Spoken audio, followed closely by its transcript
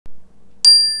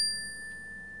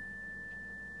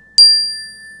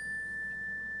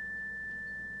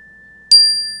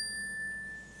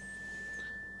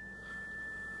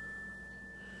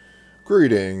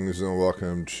Greetings and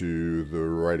welcome to the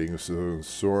writings of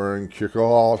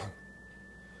Cynical.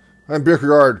 I'm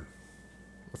Bierkegaard,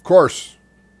 of course.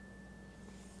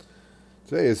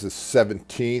 Today is the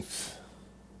 17th,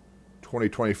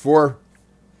 2024.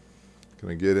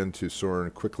 Going to get into Soren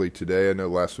quickly today. I know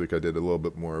last week I did a little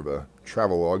bit more of a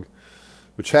travelogue,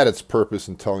 which had its purpose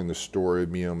in telling the story of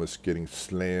me almost getting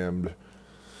slammed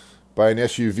by an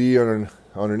SUV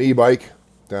on an e-bike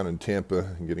down in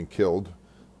Tampa and getting killed.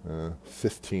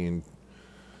 15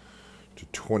 to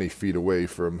 20 feet away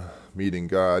from meeting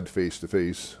God face to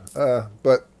face.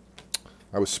 But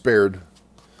I was spared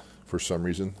for some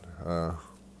reason.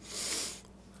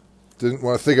 Didn't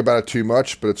want to think about it too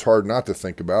much, but it's hard not to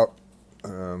think about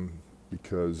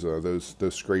because those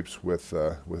scrapes with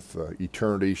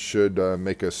eternity should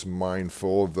make us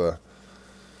mindful of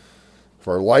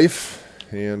our life,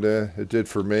 and it did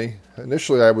for me.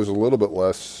 Initially, I was a little bit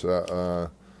less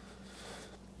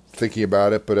thinking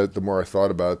about it, but the more I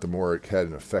thought about it, the more it had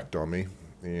an effect on me,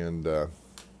 and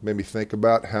made me think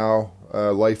about how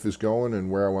life is going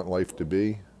and where I want life to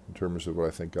be in terms of what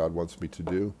I think God wants me to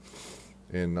do,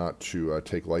 and not to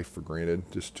take life for granted,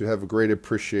 just to have a great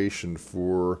appreciation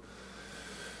for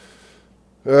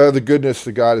the goodness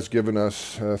that God has given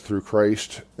us through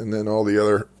Christ, and then all the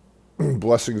other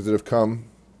blessings that have come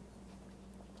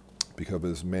because of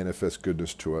His manifest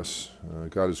goodness to us.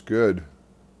 God is good.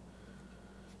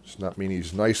 Does not mean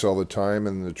He's nice all the time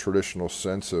in the traditional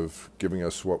sense of giving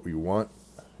us what we want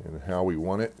and how we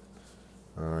want it.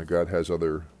 God has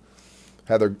other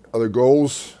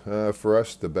goals for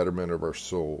us, the betterment of our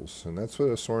souls. And that's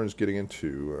what Soren's getting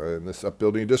into in this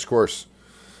upbuilding discourse.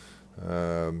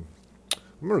 I'm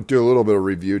going to do a little bit of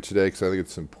review today because I think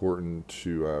it's important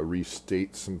to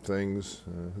restate some things.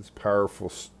 It's powerful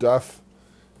stuff.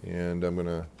 And I'm going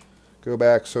to go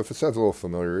back. So if it sounds a little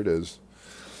familiar, it is.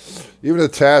 Even the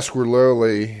task we're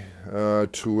lowly,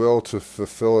 to will to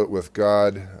fulfill it with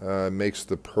God makes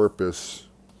the purpose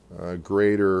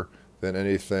greater than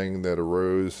anything that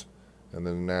arose in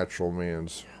the natural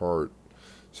man's heart.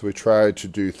 So we try to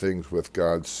do things with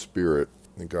God's Spirit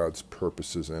and God's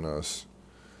purposes in us.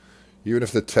 Even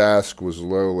if the task was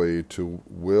lowly, to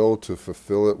will to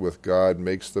fulfill it with God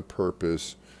makes the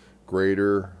purpose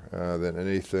greater than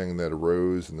anything that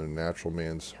arose in the natural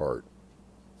man's heart.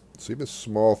 So even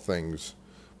small things,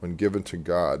 when given to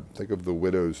God, think of the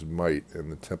widow's mite in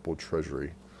the temple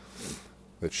treasury,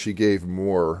 that she gave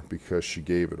more because she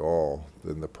gave it all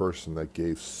than the person that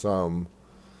gave some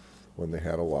when they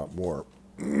had a lot more.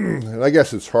 And I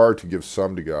guess it's hard to give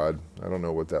some to God. I don't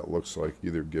know what that looks like.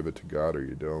 Either give it to God or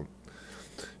you don't.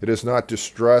 It is not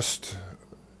distrust.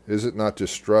 Is it not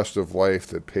distrust of life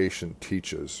that patience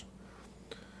teaches?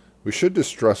 We should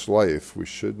distrust life. We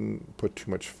shouldn't put too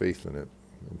much faith in it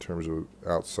in terms of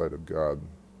outside of God.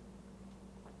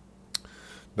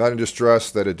 Not in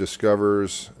distrust that it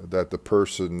discovers that the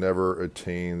person never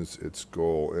attains its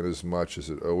goal, inasmuch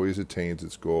as it always attains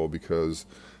its goal because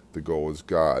the goal is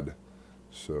God.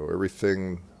 So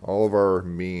everything, all of our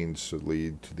means should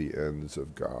lead to the ends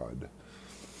of God.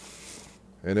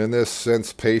 And in this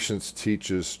sense, patience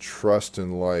teaches trust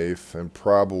in life, and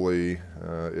probably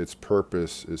its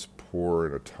purpose is poor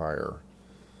in attire.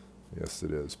 Yes,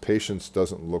 it is. Patience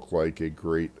doesn't look like a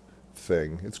great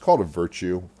thing. It's called a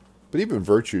virtue, but even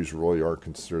virtues really aren't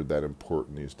considered that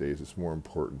important these days. It's more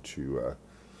important to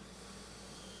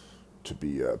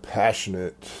be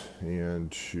passionate and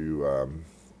to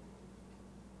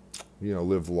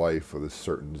live life with a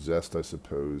certain zest, I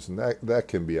suppose, and that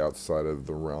can be outside of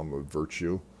the realm of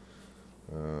virtue.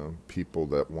 People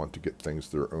that want to get things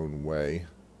their own way,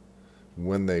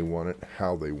 when they want it,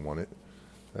 how they want it.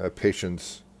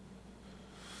 Patience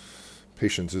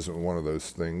isn't one of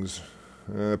those things.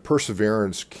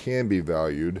 Perseverance can be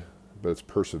valued, but it's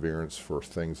perseverance for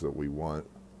things that we want.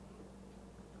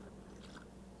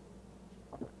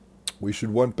 We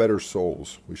should want better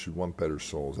souls.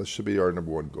 That should be our number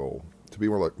one goal, to be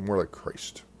more like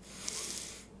Christ.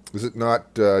 Is it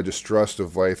not distrust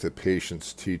of life that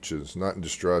patience teaches, not in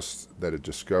distrust that it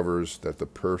discovers that the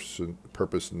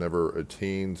purpose never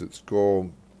attains its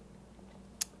goal,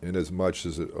 inasmuch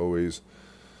as it always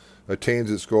attains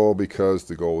its goal because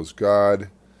the goal is God,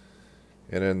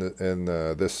 and in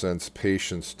this sense,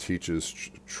 patience teaches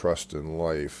trust in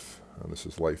life. And this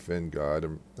is life in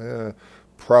God. And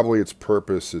probably its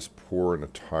purpose is poor in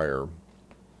attire,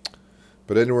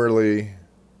 but inwardly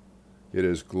it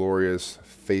is glorious,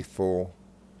 faithful,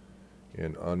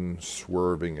 and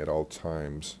unswerving at all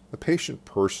times. A patient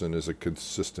person is a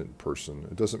consistent person.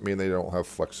 It doesn't mean they don't have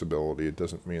flexibility. It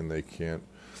doesn't mean they can't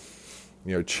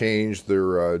change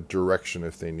their direction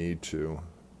if they need to.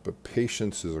 but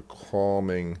patience is a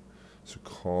calming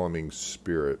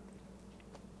spirit.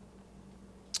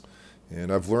 And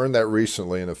I've learned that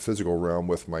recently in a physical realm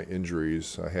with my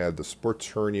injuries. I had the sports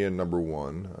hernia number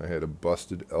 1. I had a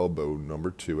busted elbow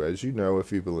number 2, as you know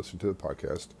if you've been listening to the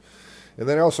podcast. And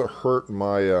then I also hurt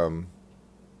my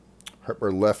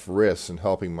left wrist in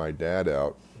helping my dad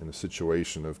out in a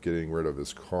situation of getting rid of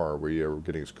his car. We were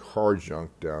getting his car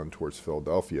junked down towards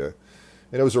Philadelphia.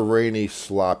 And it was a rainy,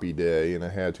 sloppy day, and I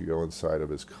had to go inside of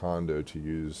his condo to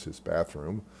use his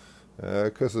bathroom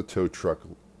because the tow truck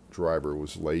driver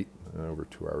was late, over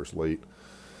 2 hours late.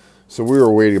 So we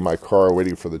were waiting in my car,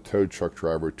 waiting for the tow truck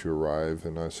driver to arrive,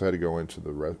 and so I had to go into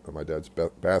my dad's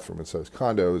bathroom inside his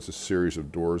condo. It's a series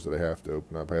of doors that I have to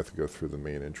open up. I have to go through the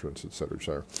main entrance, et cetera, et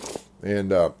cetera.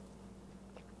 And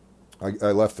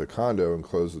I left the condo and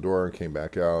closed the door and came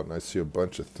back out, and I see a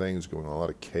bunch of things going on, a lot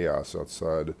of chaos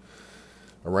outside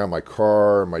around my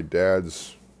car. My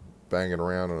dad's banging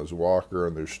around on his walker,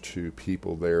 and there's 2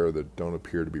 people there that don't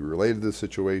appear to be related to the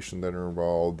situation that are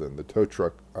involved, and the tow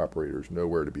truck operator's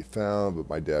nowhere to be found, but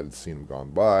my dad had seen him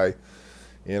gone by,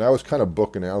 and I was kind of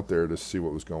booking out there to see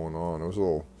what was going on. I was a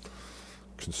little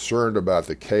concerned about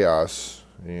the chaos,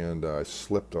 and I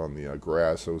slipped on the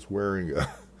grass. I was wearing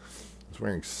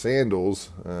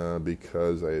sandals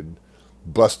because I had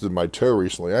busted my toe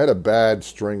recently. I had a bad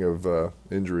string of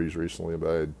injuries recently, but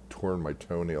I had torn my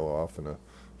toenail off in a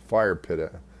fire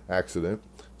pit accident,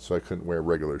 so I couldn't wear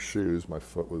regular shoes. My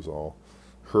foot was all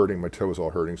hurting, my toe was all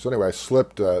hurting. So anyway, I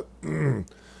slipped in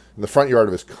the front yard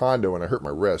of his condo, and I hurt my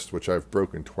wrist, which I've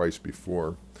broken twice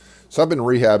before. So I've been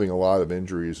rehabbing a lot of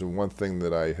injuries, and one thing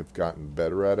that I have gotten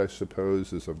better at, I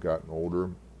suppose, as I've gotten older,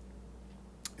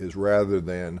 is rather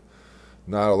than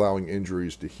not allowing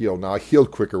injuries to heal. Now, I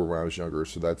healed quicker when I was younger,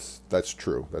 so that's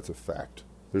true. That's a fact.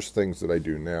 There's things that I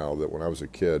do now that when I was a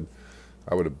kid,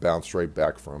 I would have bounced right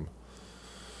back from.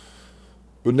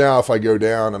 But now if I go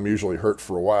down, I'm usually hurt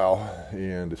for a while,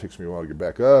 and it takes me a while to get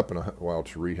back up and a while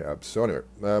to rehab. So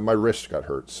anyway, my wrist got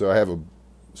hurt. So I have a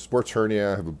sports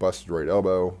hernia, I have a busted right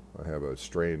elbow, I have a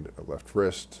strained left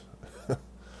wrist.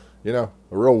 A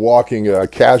real walking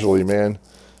casualty, man.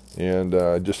 And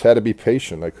just had to be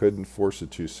patient. I couldn't force it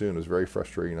too soon. It was very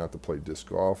frustrating not to play disc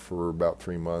golf for about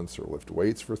 3 months or lift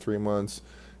weights for 3 months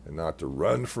and not to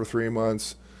run for 3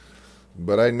 months.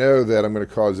 But I know that I'm going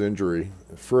to cause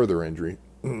further injury.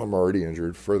 I'm already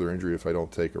injured, further injury if I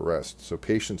don't take a rest. So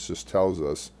patience just tells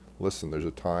us, listen, there's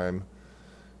a time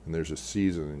and there's a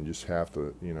season, and you just have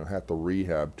to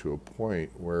rehab to a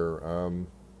point where,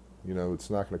 it's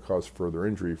not going to cause further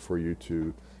injury for you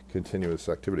to continue this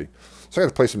activity. So I got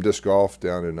to play some disc golf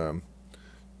down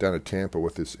in Tampa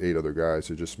with this 8 other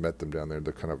guys. I just met them down there.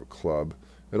 They're kind of a club,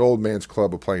 an old man's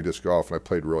club of playing disc golf, and I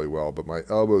played really well. But my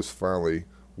elbow's finally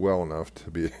well enough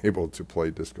to be able to play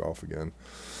disc golf again.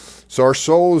 So our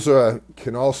souls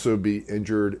can also be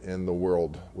injured in the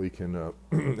world. We can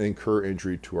incur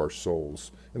injury to our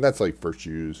souls, and that's like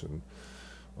virtues and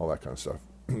all that kind of stuff,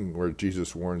 where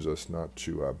Jesus warns us not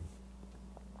to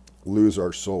lose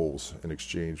our souls in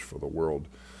exchange for the world.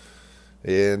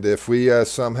 And if we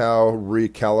somehow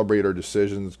recalibrate our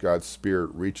decisions, God's Spirit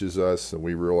reaches us and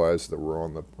we realize that we're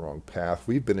on the wrong path.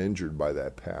 We've been injured by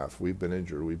that path. We've been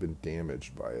injured. We've been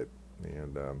damaged by it.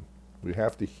 And we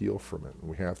have to heal from it.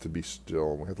 We have to be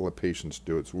still. We have to let patience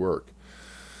do its work.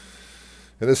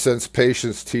 In this sense,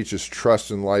 patience teaches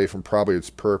trust in life, and probably its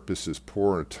purpose is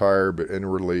poor and tired, but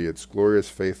inwardly it's glorious,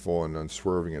 faithful, and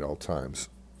unswerving at all times.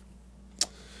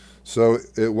 So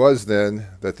it was then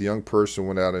that the young person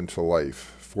went out into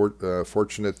life.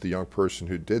 Fortunate the young person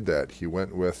who did that. He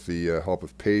went with the help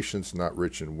of patience, not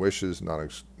rich in wishes,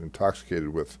 not intoxicated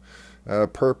with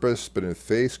purpose, but in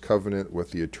faith's covenant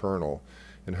with the eternal,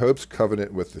 in hope's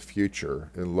covenant with the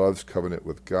future, in love's covenant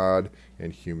with God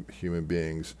and human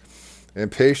beings.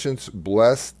 And patience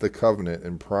blessed the covenant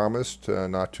and promised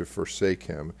not to forsake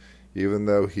him, even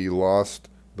though he lost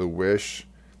the wish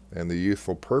and the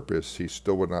youthful purpose, he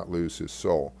still would not lose his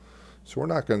soul. So we're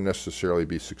not going to necessarily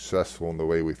be successful in the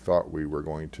way we thought we were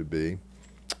going to be,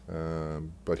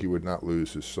 but he would not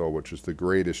lose his soul, which is the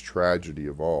greatest tragedy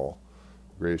of all.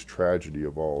 The greatest tragedy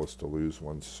of all is to lose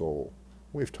one's soul.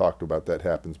 We've talked about that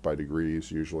happens by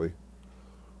degrees usually.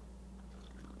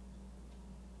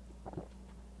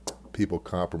 People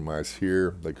compromise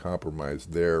here, they compromise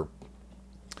there,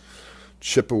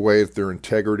 chip away at their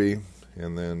integrity,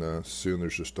 and then soon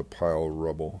there's just a pile of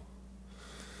rubble.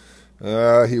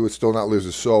 He would still not lose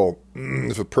his soul.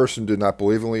 If a person did not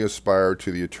believingly aspire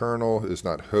to the eternal, is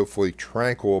not hopefully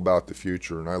tranquil about the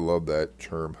future, and I love that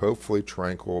term, hopefully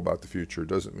tranquil about the future. It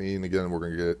doesn't mean, again, we're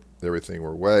going to get everything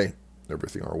our way.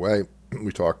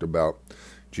 We talked about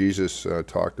Jesus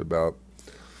talked about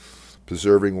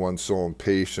preserving one's soul in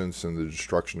patience in the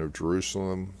destruction of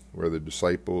Jerusalem, where the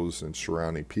disciples and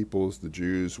surrounding peoples, the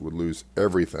Jews, would lose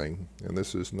everything. And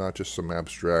this is not just some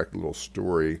abstract little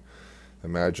story.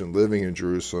 Imagine living in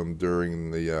Jerusalem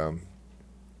during the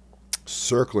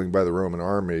circling by the Roman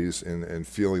armies and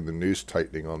feeling the noose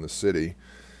tightening on the city,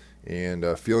 and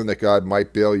feeling that God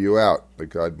might bail you out, that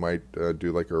God might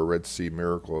do like a Red Sea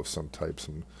miracle of some type,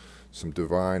 some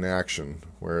divine action,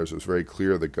 whereas it was very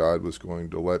clear that God was going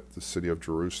to let the city of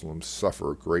Jerusalem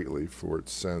suffer greatly for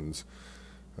its sins.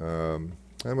 And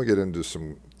we'll get into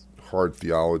some hard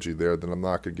theology there that I'm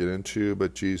not going to get into,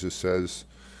 but Jesus says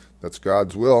that's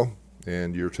God's will,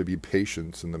 and you're to be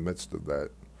patient in the midst of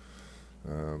that.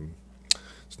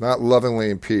 It's not lovingly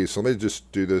in peace. Let me just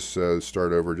do this,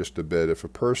 start over just a bit. If a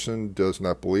person does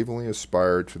not believingly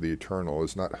aspire to the eternal,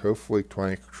 is not hopefully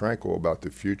tranquil about the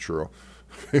future,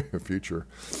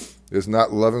 is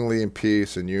not lovingly in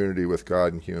peace and unity with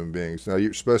God and human beings. Now,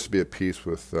 you're supposed to be at peace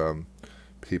with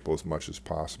people as much as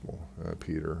possible.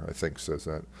 Peter, I think, says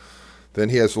that. Then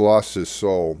he has lost his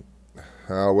soul.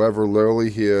 However lowly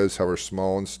he is, however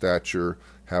small in stature,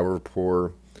 however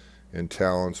poor in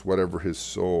talents, whatever his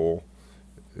soul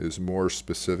is more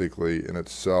specifically in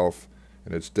itself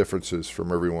and its differences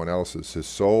from everyone else's, his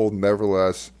soul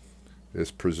nevertheless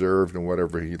is preserved in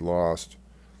whatever he lost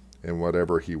and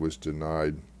whatever he was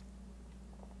denied.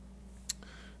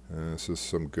 This is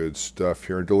some good stuff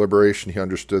here. In deliberation, he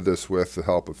understood this with the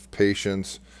help of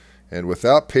patience, and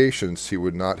without patience, he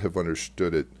would not have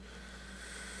understood it.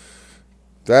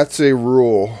 That's a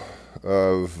rule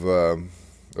of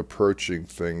approaching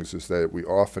things, is that we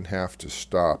often have to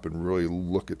stop and really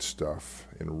look at stuff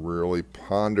and really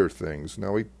ponder things.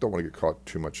 Now, we don't want to get caught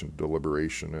too much in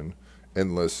deliberation and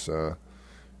endless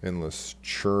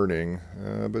churning,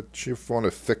 but if you want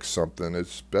to fix something,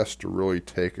 it's best to really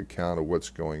take account of what's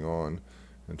going on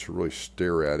and to really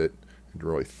stare at it and to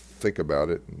really think about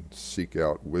it and seek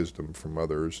out wisdom from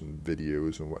others and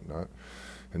videos and whatnot,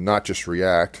 and not just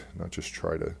react, not just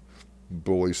try to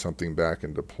bully something back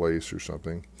into place or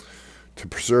something. To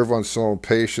preserve one's soul in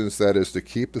patience, that is, to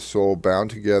keep the soul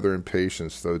bound together in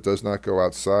patience, though it does not go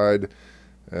outside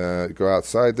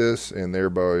this, and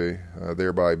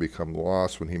thereby become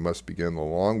lost when he must begin the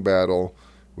long battle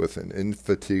with an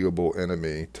indefatigable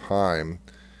enemy, time,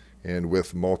 and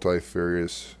with a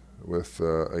multifarious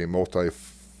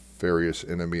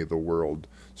enemy, the world.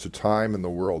 So time and the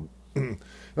world. I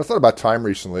thought about time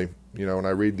recently. When I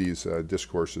read these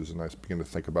discourses and I begin to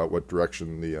think about what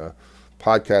direction the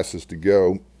podcast is to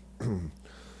go,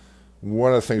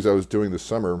 one of the things I was doing this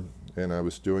summer, and I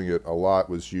was doing it a lot,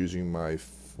 was using my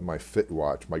Fit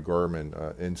watch, my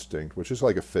Garmin Instinct, which is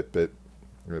like a Fitbit.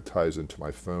 It ties into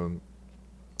my phone.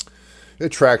 It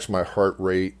tracks my heart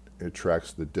rate. It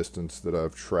tracks the distance that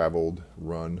I've traveled,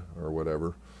 run, or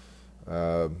whatever.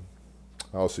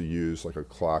 I also use like a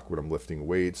clock when I'm lifting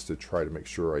weights to try to make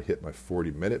sure I hit my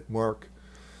 40-minute mark.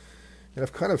 And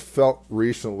I've kind of felt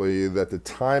recently that the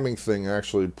timing thing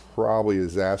actually probably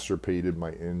exacerbated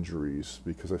my injuries,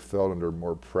 because I felt under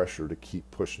more pressure to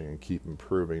keep pushing and keep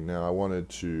improving. Now, I wanted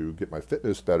to get my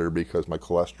fitness better because my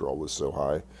cholesterol was so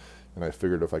high, and I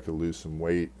figured if I could lose some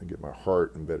weight and get my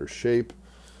heart in better shape,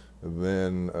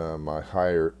 then my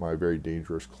very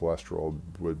dangerous cholesterol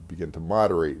would begin to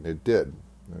moderate, and it did.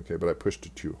 Okay, but I pushed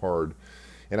it too hard,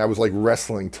 and I was like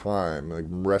wrestling time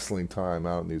out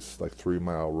in these like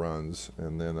 3-mile runs,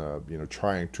 and then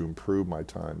trying to improve my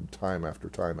time after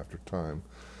time after time.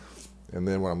 And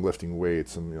then when I'm lifting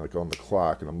weights, I'm like on the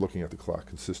clock, and I'm looking at the clock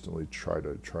consistently, try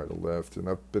to lift. And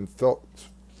I've been felt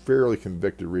fairly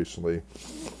convicted recently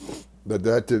that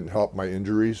didn't help my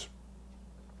injuries,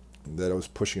 that I was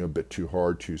pushing a bit too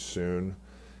hard too soon.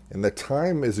 And the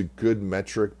time is a good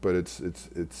metric, but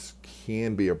it's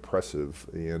can be oppressive.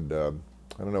 And I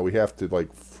don't know, we have to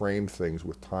like frame things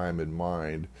with time in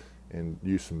mind and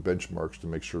use some benchmarks to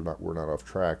make sure we're not off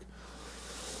track.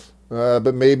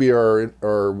 But maybe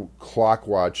our clock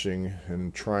watching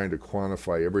and trying to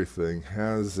quantify everything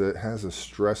has a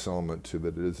stress element to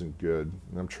that. It isn't good.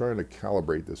 And I'm trying to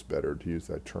calibrate this better, to use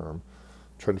that term.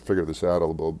 Trying to figure this out a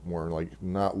little bit more, and like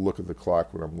not look at the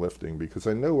clock when I'm lifting, because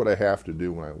I know what I have to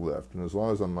do when I lift, and as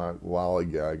long as I'm not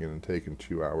lollygagging and taking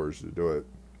 2 hours to do it,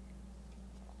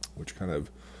 which kind of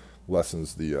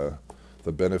lessens the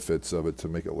benefits of it to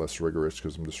make it less rigorous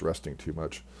because I'm just resting too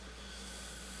much,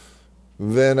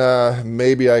 then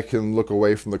maybe I can look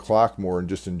away from the clock more and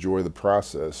just enjoy the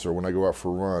process. Or when I go out for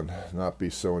a run, not be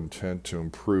so intent to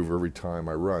improve every time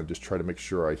I run. Just try to make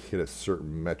sure I hit a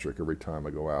certain metric every time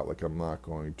I go out. Like I'm not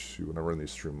going to, when I run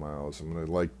these 3 miles, I'm going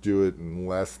to like do it in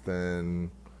less than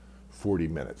 40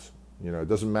 minutes. It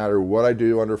doesn't matter what I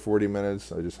do under 40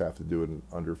 minutes. I just have to do it in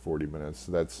under 40 minutes.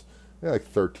 So that's like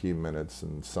 13 minutes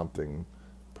and something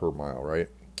per mile, right?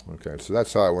 Okay, so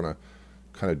that's how I want to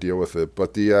kind of deal with it.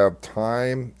 But the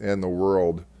time and the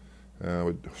world,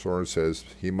 Soren says,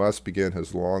 he must begin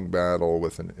his long battle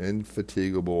with an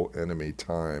indefatigable enemy,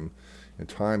 time. And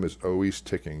time is always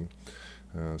ticking.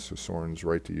 So Soren's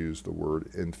right to use the word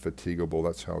indefatigable.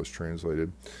 That's how it's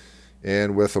translated.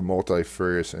 And with a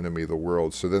multifarious enemy, the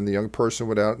world. So then the young person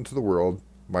went out into the world,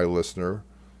 my listener.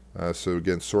 So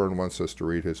again, Soren wants us to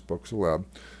read his books aloud.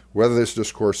 Whether this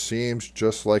discourse seems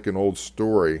just like an old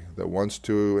story that wants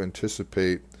to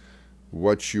anticipate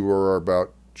what you are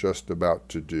just about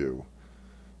to do,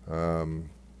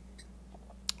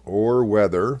 or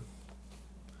whether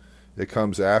it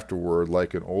comes afterward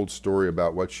like an old story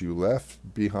about what you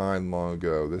left behind long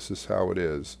ago. This is how it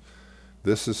is.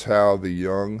 This is how the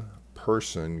young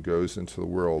person goes into the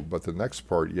world. But the next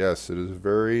part, yes, it is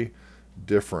very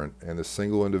different. And the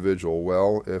single individual,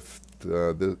 well, if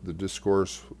the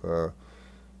discourse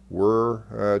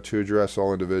were to address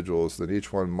all individuals, then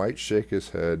each one might shake his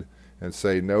head and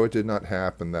say, no, it did not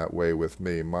happen that way with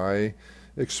me. My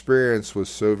experience was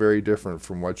so very different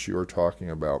from what you are talking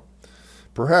about.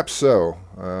 Perhaps so.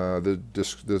 The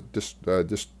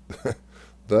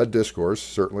discourse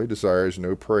certainly desires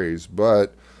no praise,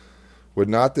 but would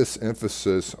not this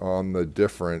emphasis on the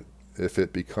different, if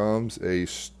it becomes a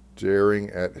staring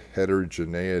at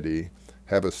heterogeneity,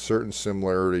 have a certain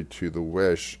similarity to the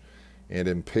wish and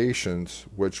impatience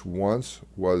which once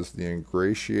was the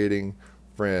ingratiating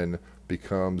friend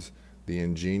becomes the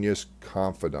ingenious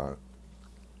confidant?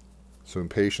 So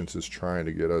impatience is trying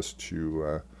to get us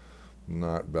to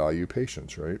not value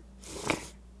patience, right?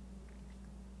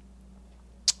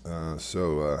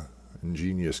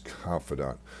 Ingenious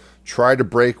confidant. Try to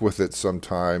break with it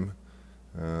sometime.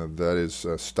 That is,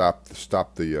 stop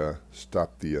the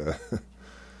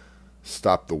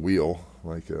wheel,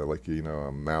 like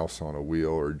a mouse on a wheel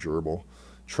or a gerbil.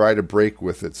 Try to break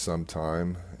with it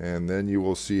sometime, and then you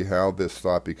will see how this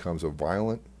thought becomes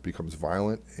violent,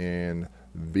 and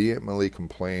vehemently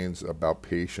complains about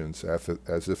patience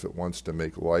as if it wants to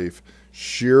make life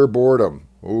sheer boredom.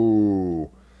 Ooh.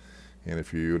 And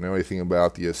if you know anything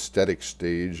about the aesthetic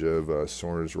stage of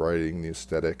Soren's writing, the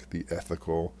aesthetic, the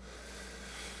ethical,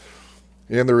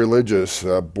 and the religious,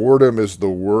 boredom is the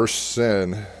worst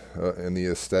sin in the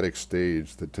aesthetic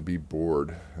stage, to be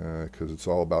bored, because it's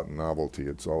all about novelty.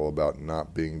 It's all about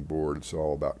not being bored. It's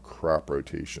all about crop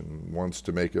rotation. It wants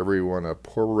to make everyone a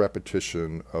poor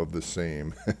repetition of the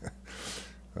same.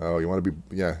 Oh, you want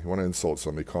to insult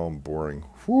somebody, call him boring.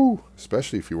 Whew,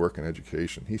 especially if you work in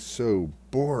education. He's so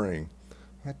boring.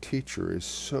 That teacher is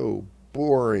so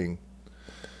boring.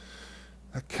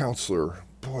 That counselor,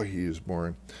 boy, he is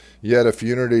boring. Yet if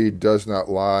unity does not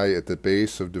lie at the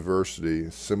base of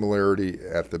diversity, similarity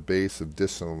at the base of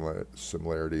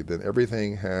dissimilarity, then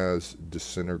everything has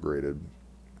disintegrated.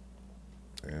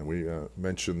 And we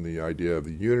mentioned the idea of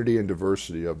the unity and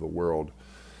diversity of the world.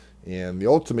 And the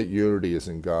ultimate unity is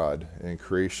in God, and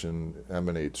creation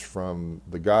emanates from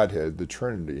the Godhead, the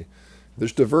Trinity.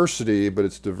 There's diversity, but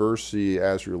it's diversity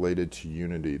as related to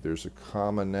unity. There's a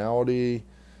commonality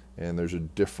and there's a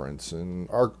difference. And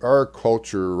our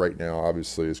culture right now,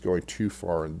 obviously, is going too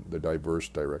far in the diverse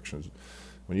directions.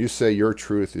 When you say your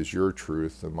truth is your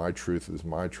truth and my truth is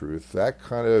my truth, that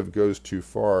kind of goes too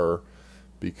far,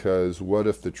 because what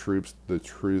if the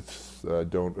truths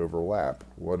don't overlap?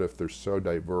 What if they're so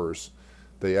diverse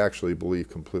they actually believe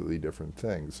completely different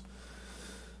things?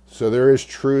 So there is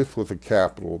truth with a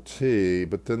capital T,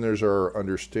 but then there's our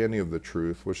understanding of the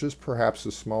truth, which is perhaps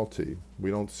a small t. We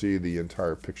don't see the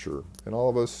entire picture, and all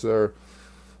of us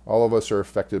are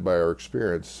affected by our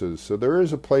experiences. So there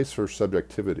is a place for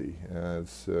subjectivity.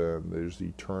 There's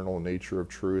the eternal nature of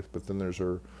truth, but then there's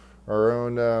our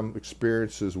own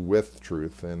experiences with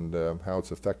truth and how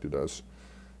it's affected us.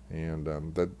 And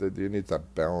that it needs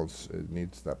that balance. It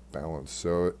needs that balance.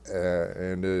 So,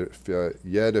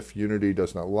 if unity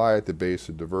does not lie at the base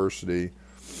of diversity,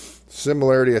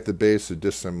 similarity at the base of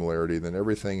dissimilarity, then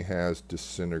everything has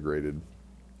disintegrated.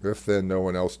 If then no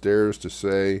one else dares to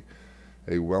say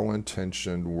a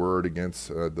well-intentioned word against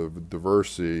the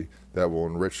diversity that will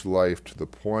enrich life to the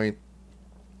point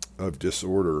of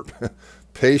disorder,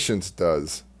 patience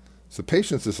does. So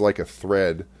patience is like a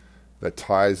thread that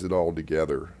ties it all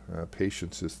together.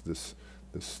 Patience is this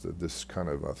kind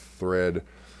of a thread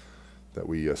that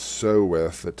we sew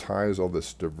with that ties all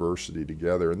this diversity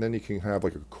together. And then you can have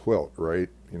like a quilt, right?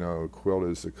 A quilt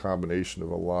is a combination of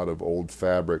a lot of old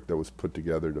fabric that was put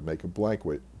together to make a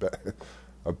blanket.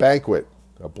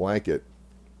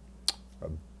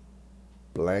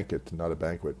 blanket, not a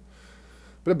banquet.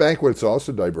 But a banquet is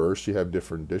also diverse. You have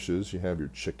different dishes. You have your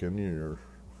chicken, your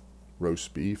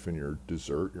roast beef, and your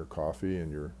dessert, your coffee,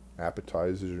 and your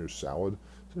appetizers, your salad.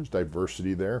 So there's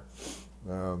diversity there.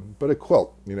 But a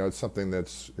quilt, it's something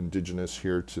that's indigenous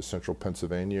here to central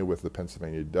Pennsylvania with the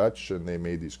Pennsylvania Dutch, and they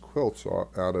made these quilts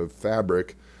out of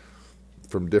fabric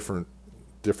from different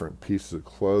pieces of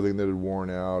clothing that had worn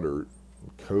out, or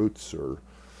coats, or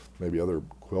maybe other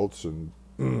quilts and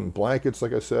blankets,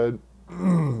 like I said.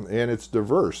 And it's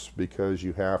diverse because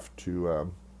you have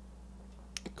to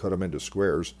cut them into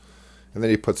squares, and then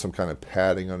you put some kind of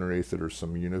padding underneath it or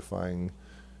some unifying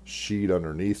sheet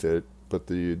underneath it. But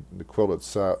the quilt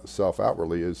itself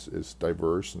outwardly is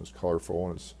diverse and it's colorful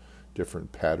and it's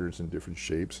different patterns and different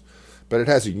shapes. But it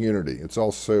has a unity. It's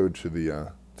all sewed to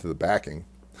the backing.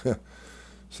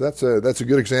 So that's a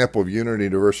good example of unity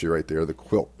and diversity right there, the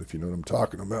quilt, if you know what I'm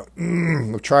talking about.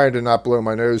 I'm trying to not blow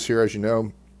my nose here, as you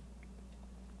know.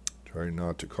 Trying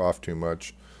not to cough too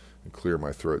much and clear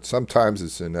my throat. Sometimes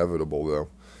it's inevitable, though.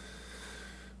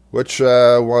 Which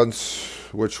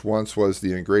once was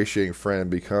the ingratiating friend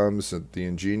becomes the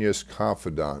ingenious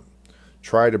confidant.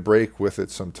 Try to break with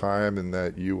it sometime, and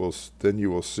then you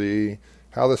will see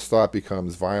how this thought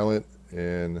becomes violent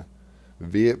and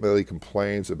vehemently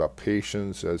complains about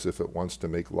patience as if it wants to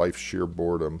make life sheer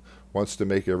boredom, wants to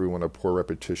make everyone a poor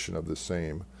repetition of the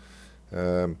same.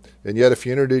 And yet if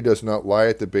unity does not lie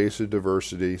at the base of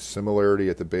diversity, similarity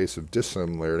at the base of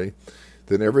dissimilarity,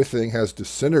 then everything has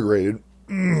disintegrated.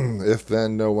 If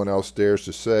then no one else dares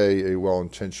to say a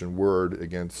well-intentioned word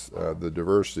against the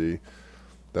diversity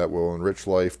that will enrich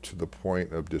life to the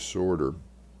point of disorder.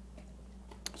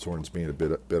 Soren's being a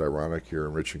bit ironic here,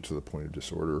 enriching to the point of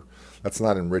disorder. That's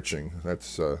not enriching.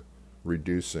 That's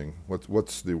reducing.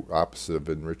 What's the opposite of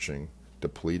enriching?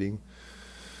 Depleting.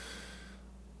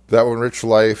 That will enrich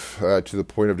life to the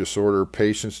point of disorder.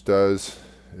 Patience does.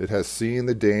 It has seen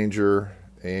the danger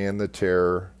and the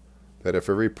terror that if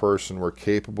every person were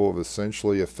capable of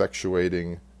essentially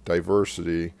effectuating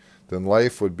diversity, then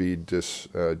life would be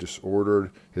disordered,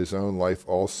 his own life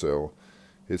also.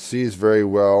 It sees very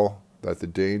well that the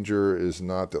danger is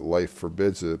not that life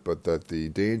forbids it, but that the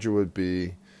danger would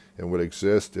be and would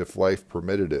exist if life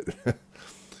permitted it.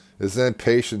 Is then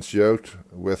patience yoked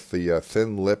with the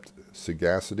thin-lipped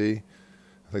sagacity?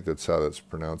 I think that's how that's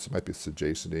pronounced. It might be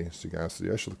sagacity. I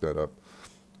should look that up.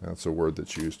 That's a word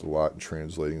that's used a lot in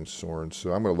translating Soren,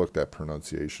 so I'm going to look that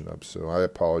pronunciation up. So I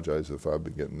apologize if I've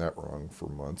been getting that wrong for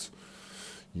months,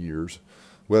 years.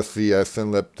 With the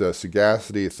thin-lipped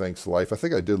sagacity, it thinks life. I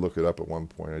think I did look it up at one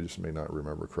point. I just may not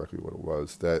remember correctly what it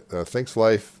was. That thinks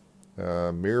life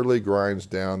merely grinds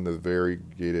down the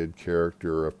variegated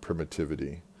character of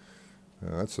primitivity.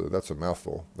 That's a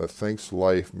mouthful. That thinks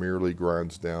life merely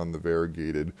grinds down the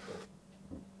variegated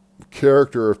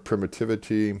character of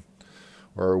primitivity,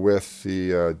 or with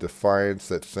the defiance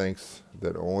that thinks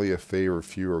that only a favored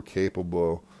few are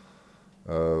capable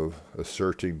of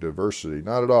asserting diversity.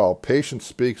 Not at all. Patience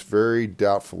speaks very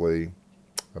doubtfully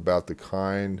about that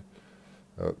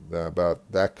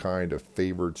kind of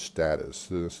favored status.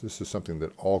 This is something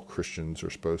that all Christians are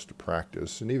supposed to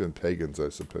practice, and even pagans, I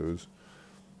suppose.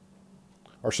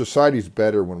 Our society's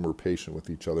better when we're patient with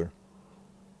each other.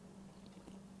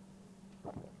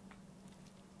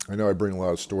 I know I bring a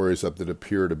lot of stories up that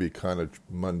appear to be kind of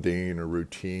mundane or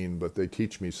routine, but they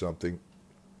teach me something.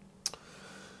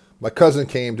 My cousin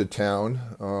came to town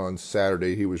on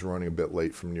Saturday. He was running a bit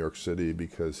late from New York City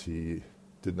because he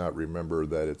did not remember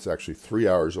that it's actually 3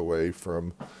 hours away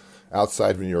from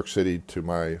outside of New York City to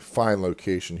my fine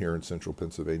location here in central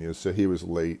Pennsylvania. So he was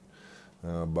late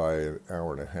by an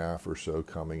hour and a half or so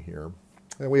coming here.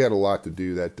 And we had a lot to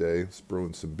do that day. Just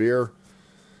brewing some beer.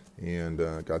 And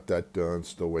got that done.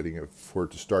 Still waiting for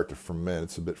it to start to ferment.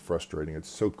 It's a bit frustrating. It's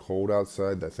so cold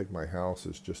outside that I think my house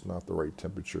is just not the right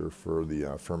temperature for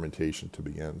the fermentation to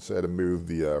begin. So I had to move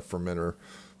the fermenter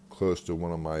close to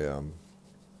one of my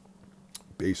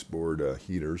baseboard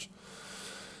heaters.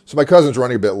 So my cousin's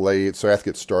running a bit late, so I have to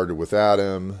get started without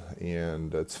him,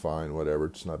 and that's fine, whatever.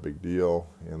 It's not a big deal.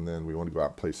 And then we want to go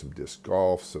out and play some disc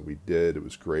golf, so we did. It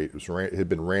was great. It had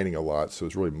been raining a lot, so it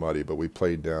was really muddy, but we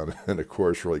played down in a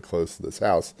course really close to this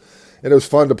house. And it was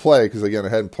fun to play because, again, I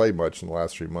hadn't played much in the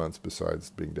last 3 months besides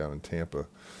being down in Tampa.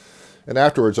 And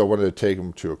afterwards, I wanted to take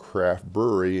him to a craft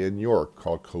brewery in York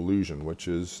called Collusion, which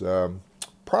is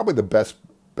probably the best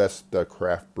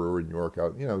craft brewery in York.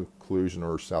 Collusion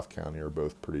or South County are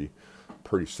both pretty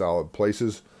solid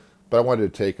places. But I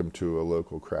wanted to take him to a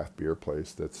local craft beer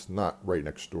place that's not right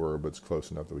next door, but it's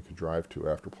close enough that we could drive to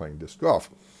after playing disc golf.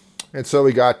 And so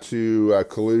we got to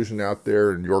Collusion out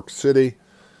there in York City.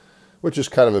 which is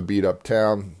kind of a beat-up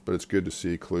town, but it's good to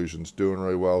see Collusion's doing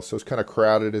really well. So it's kind of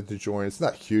crowded at the joint. It's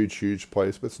not huge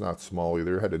place, but it's not small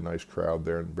either. Had a nice crowd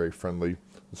there and very friendly.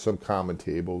 Some common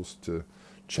tables to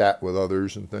chat with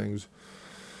others and things.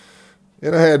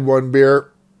 And I had one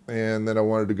beer, and then I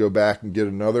wanted to go back and get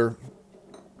another.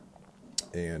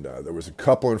 And there was a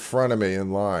couple in front of me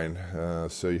in line,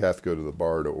 so you have to go to the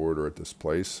bar to order at this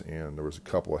place. And there was a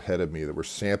couple ahead of me that were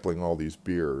sampling all these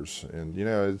beers. And,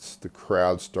 it's the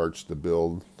crowd starts to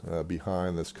build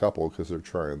behind this couple because they're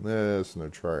trying this and they're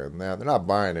trying that. They're not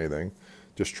buying anything,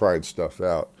 just trying stuff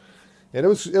out. And it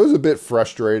was a bit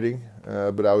frustrating,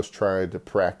 but I was trying to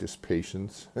practice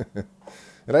patience.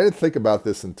 And I didn't think about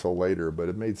this until later, but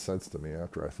it made sense to me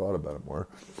after I thought about it more,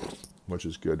 which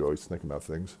is good to always think about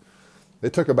things.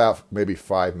 It took about maybe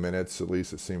 5 minutes, at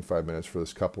least it seemed 5 minutes for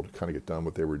this couple to kind of get done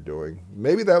what they were doing.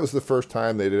 Maybe that was the first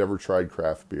time they'd ever tried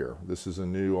craft beer. This is a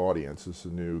new audience. This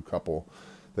is a new couple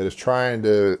that is trying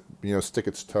to, stick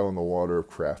its toe in the water of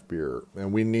craft beer.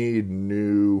 And we need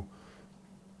new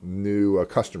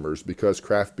customers because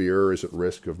craft beer is at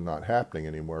risk of not happening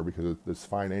anymore because it's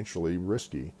financially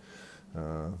risky.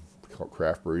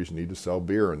 Craft breweries need to sell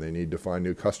beer and they need to find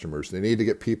new customers. They need to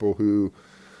get people who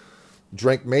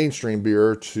drink mainstream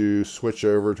beer to switch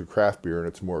over to craft beer, and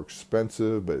it's more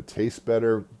expensive, but it tastes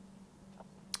better.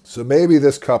 So maybe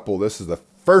this couple, this is the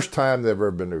first time they've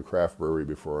ever been to a craft brewery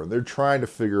before, and they're trying to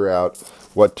figure out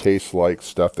what tastes like,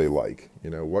 stuff they like.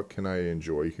 What can I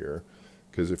enjoy here?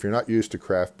 Because if you're not used to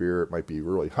craft beer, it might be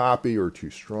really hoppy or too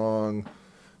strong.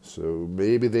 So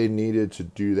maybe they needed to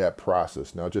do that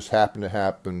process. Now, it just happened to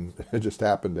happen. It just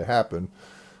happened to happen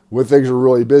when things are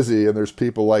really busy, and there's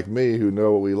people like me who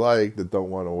know what we like that don't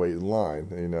want to wait in line,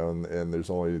 and there's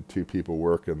only 2 people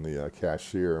working the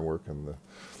cashier and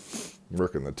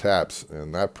working the taps,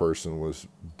 and that person was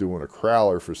doing a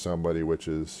crowler for somebody, which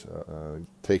is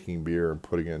taking beer and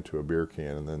putting it into a beer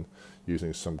can and then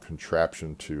using some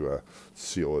contraption to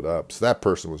seal it up. So that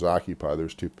person was occupied.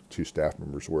 There's two staff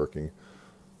members working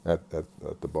at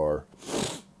the bar,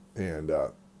 and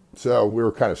so we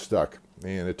were kind of stuck.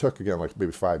 And it took, again, like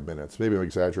maybe 5 minutes. Maybe I'm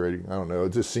exaggerating. I don't know.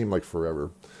 It just seemed like forever.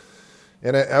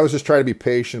 And I was just trying to be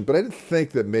patient, but I didn't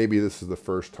think that maybe this is the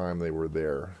first time they were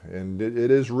there. And it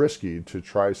is risky to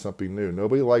try something new.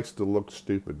 Nobody likes to look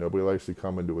stupid. Nobody likes to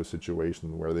come into a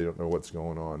situation where they don't know what's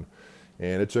going on.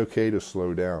 And it's okay to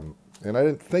slow down. And I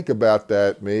didn't think about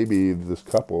that. Maybe this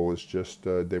couple was just,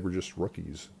 they were just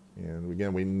rookies. And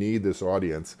again, we need this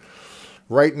audience.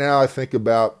 Right now, I think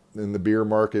about in the beer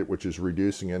market, which is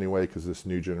reducing anyway because this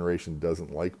new generation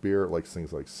doesn't like beer. It likes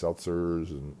things like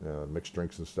seltzers and mixed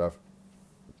drinks and stuff,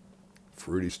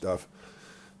 fruity stuff.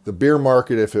 The beer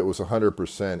market, if it was 100%,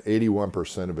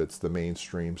 81% of it's the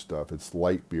mainstream stuff. It's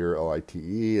light beer,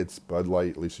 L-I-T-E. It's Bud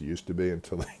Light, at least it used to be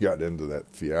until they got into that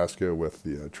fiasco with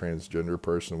the transgender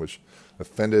person, which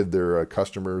offended their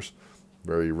customers.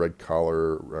 Very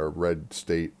red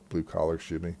state, blue collar,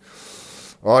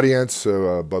 audience.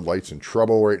 So Bud Light's in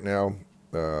trouble right now.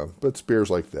 But it's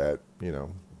beers like that,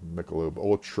 Michelob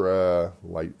Ultra,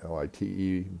 Light,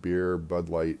 L-I-T-E, beer, Bud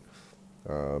Light,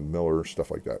 Miller, stuff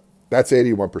like that. That's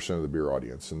 81% of the beer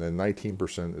audience. And then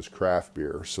 19% is craft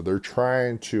beer. So they're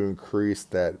trying to increase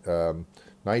that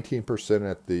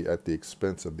 19% at the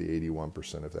expense of the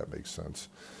 81%, if that makes sense.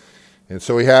 And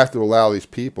so we have to allow these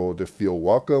people to feel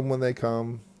welcome when they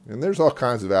come. And there's all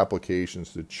kinds of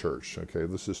applications to church. Okay,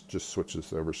 let's just switch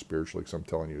this over spiritually because I'm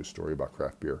telling you a story about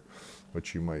craft beer,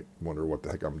 which you might wonder what the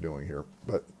heck I'm doing here.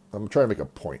 But I'm trying to make a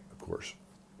point, of course.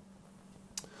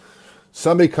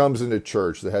 Somebody comes into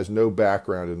church that has no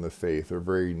background in the faith. They're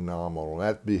very nominal.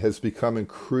 And that has become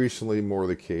increasingly more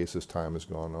the case as time has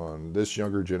gone on. This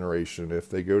younger generation, if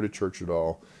they go to church at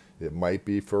all, it might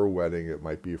be for a wedding, it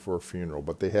might be for a funeral,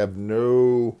 but they have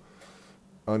no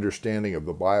understanding of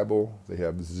the Bible. They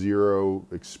have zero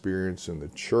experience in the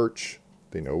church.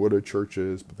 They know what a church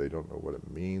is, but they don't know what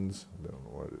it means. They don't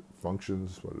know what it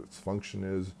functions, what its function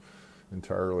is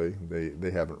entirely.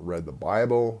 They haven't read the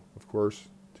Bible, of course,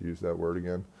 to use that word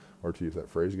again, or to use that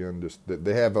phrase again. Just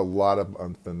they have a lot of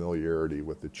unfamiliarity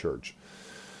with the church.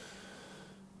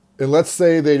 And let's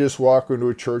say they just walk into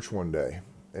a church one day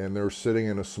and they're sitting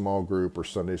in a small group or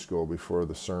Sunday school before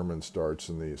the sermon starts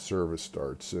and the service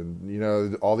starts.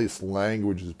 And, all this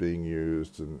language is being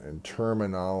used and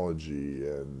terminology,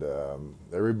 and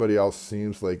everybody else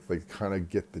seems like they kind of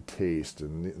get the taste.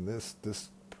 And this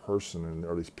person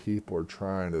or these people are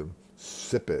trying to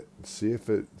sip it and see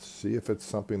if it's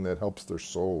something that helps their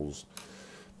souls.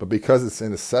 But because it's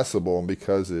inaccessible and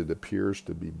because it appears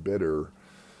to be bitter,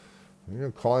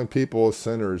 calling people a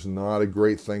sinner is not a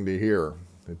great thing to hear.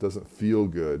 It doesn't feel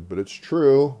good, but it's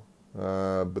true.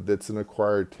 but that's an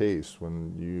acquired taste.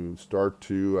 When you start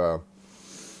to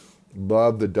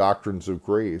love the doctrines of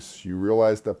grace, you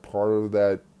realize that part of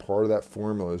that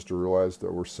formula is to realize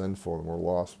that we're sinful and we're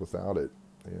lost without it.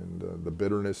 And the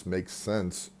bitterness makes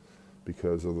sense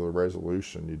because of the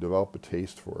resolution. You develop a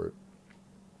taste for it.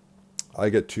 I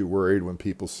get too worried when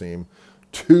people seem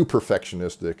too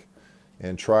perfectionistic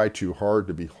and try too hard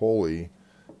to be holy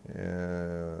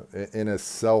in a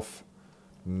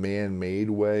man-made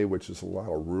way, which is a lot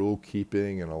of rule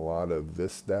keeping and a lot of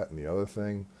this, that, and the other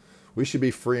thing. We should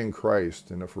be free in Christ,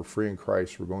 and if we're free in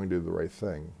Christ, we're going to do the right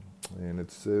thing. And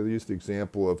it's used the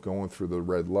example of going through the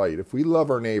red light. If we love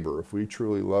our neighbor, if we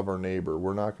truly love our neighbor,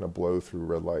 we're not going to blow through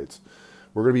red lights.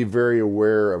 We're going to be very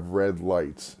aware of red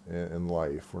lights in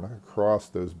life. We're not going to cross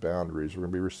those boundaries. We're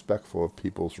going to be respectful of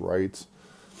people's rights,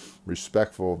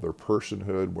 respectful of their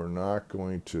personhood. We're not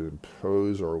going to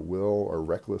impose our will or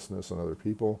recklessness on other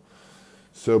people.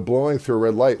 So blowing through a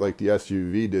red light like the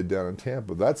SUV did down in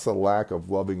Tampa, that's a lack of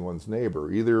loving one's neighbor,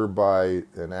 either by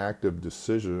an active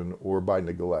decision or by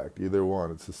neglect. Either one,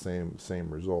 it's the same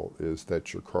result, is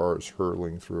that your car is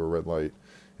hurtling through a red light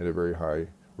at a very high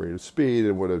rate of speed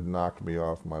and would have knocked me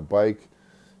off my bike,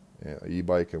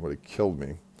 e-bike, and would have killed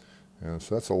me. And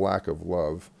so that's a lack of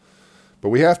love. But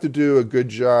we have to do a good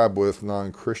job with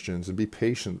non-Christians and be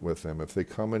patient with them. If they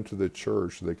come into the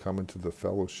church, they come into the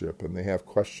fellowship, and they have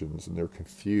questions, and they're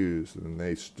confused, and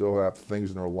they still have things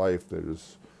in their life that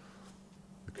is,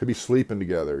 it could be sleeping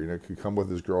together. It could come with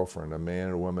his girlfriend. A man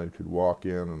and a woman could walk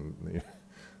in, and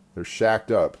they're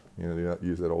shacked up. They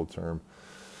use that old term.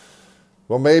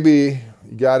 Well, maybe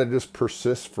you got to just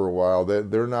persist for a while.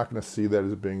 They're not going to see that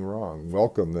as being wrong.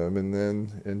 Welcome them, and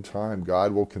then in time,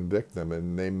 God will convict them,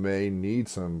 and they may need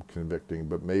some convicting,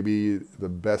 but maybe the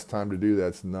best time to do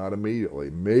that's not immediately.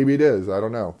 Maybe it is. I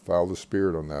don't know. Follow the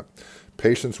Spirit on that.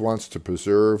 Patience wants to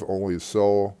preserve only the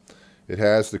soul. It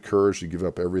has the courage to give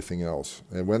up everything else.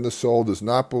 And when the soul does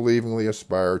not believingly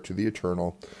aspire to the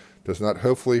eternal, does not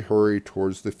hopefully hurry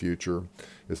towards the future,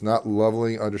 is not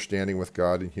lovingly understanding with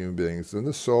God and human beings, then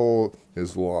the soul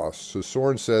is lost. So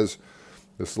Soren says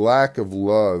this lack of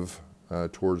love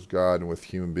towards God and with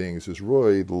human beings is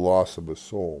really the loss of a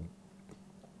soul.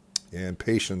 And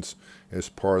patience is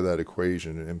part of that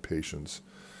equation, and impatience.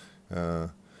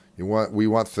 We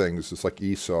want things. It's like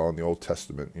Esau in the Old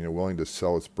Testament, willing to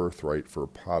sell his birthright for a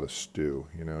pot of stew,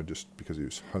 just because he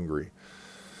was hungry.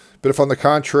 But if, on the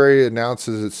contrary, it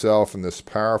announces itself in this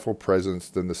powerful presence,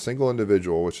 then the single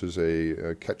individual, which is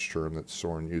a catch term that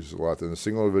Soren uses a lot, then the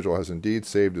single individual has indeed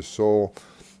saved his soul,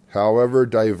 however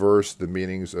diverse the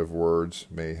meanings of words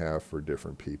may have for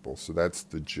different people. So that's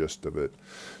the gist of it.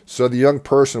 So the young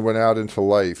person went out into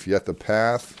life, yet the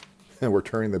path, and we're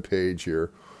turning the page here,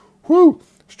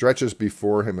 stretches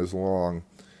before him as long,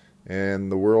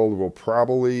 and the world will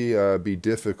probably be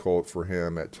difficult for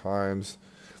him at times.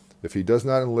 If he does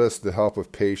not enlist the help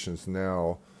of patience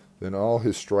now, then all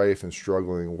his strife and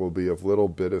struggling will be of little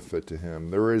benefit to him.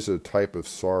 There is a type of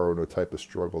sorrow and a type of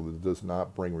struggle that does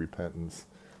not bring repentance.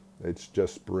 It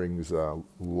just brings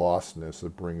lostness.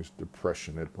 It brings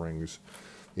depression. It brings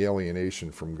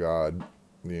alienation from God.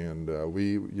 And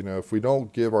if we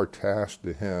don't give our task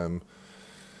to him,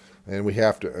 and we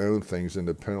have to own things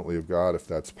independently of God if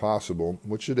that's possible,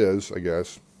 which it is, I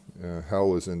guess.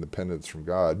 Hell is independence from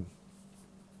God.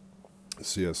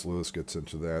 C.S. Lewis gets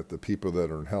into that. The people that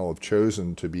are in hell have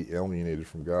chosen to be alienated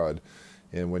from God.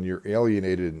 And when you're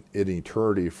alienated in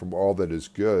eternity from all that is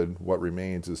good, what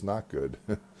remains is not good.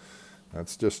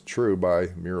 That's just true by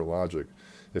mere logic.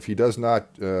 If he does not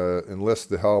enlist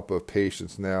the help of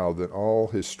patience now, then all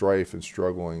his strife and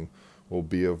struggling will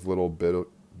be of little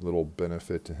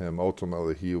benefit to him.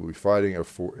 Ultimately, he will be fighting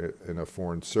in a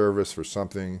foreign service for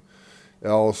something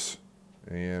else,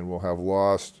 and will have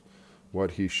lost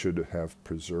what he should have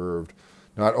preserved.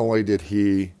 Not only did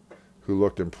he, who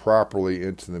looked improperly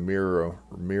into the mirror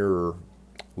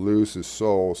lose his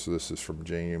soul, so this is from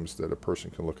James, that a person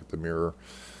can look at the mirror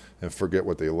and forget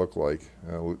what they look like.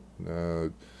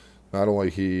 Not only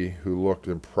he who looked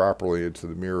improperly into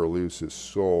the mirror lose his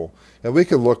soul, and we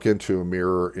can look into a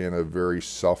mirror in a very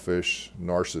selfish,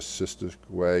 narcissistic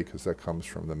way, because that comes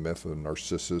from the myth of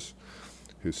Narcissus,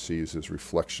 who sees his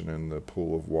reflection in the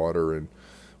pool of water and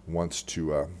wants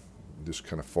to just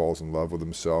kind of falls in love with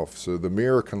himself. So the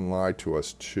mirror can lie to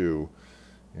us too,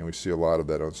 and we see a lot of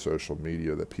that on social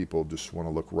media, that people just want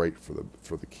to look right for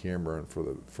the camera and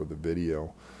for the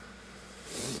video.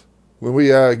 When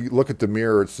we look at the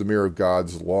mirror, it's the mirror of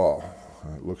God's law.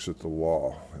 It looks at the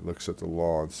law. It looks at the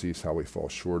law and sees how we fall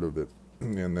short of it.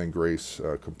 And then grace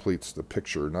completes the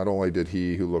picture. Not only did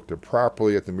he who looked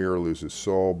improperly at the mirror lose his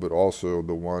soul, but also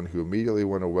the one who immediately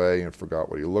went away and forgot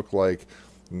what he looked like.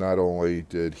 Not only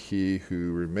did he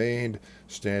who remained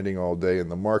standing all day in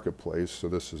the marketplace, so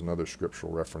this is another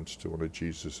scriptural reference to one of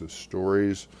Jesus'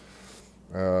 stories,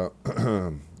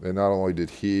 and not only did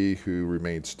he who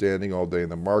remained standing all day in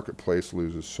the marketplace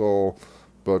lose his soul,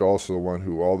 but also the one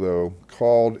who, although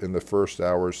called in the first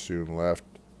hour, soon left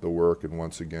the work and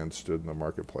once again stood in the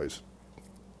marketplace.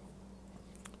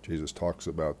 Jesus talks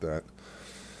about that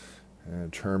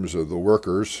in terms of the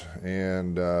workers,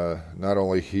 and not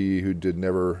only he who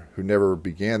never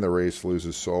began the race lose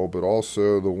his soul, but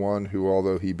also the one who,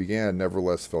 although he began,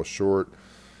 nevertheless fell short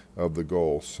of the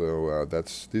goal. So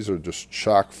these are just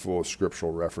chock full of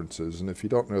scriptural references, and if you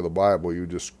don't know the Bible, you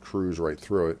just cruise right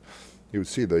through it. You would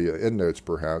see the endnotes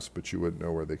perhaps, but you wouldn't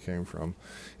know where they came from.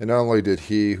 And not only did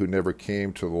he who never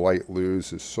came to the light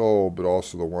lose his soul, but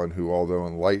also the one who, although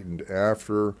enlightened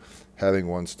after having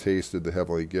once tasted the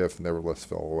heavenly gift, nevertheless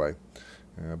fell away.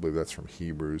 And I believe that's from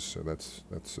Hebrews, so that's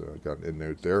got an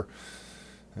endnote there.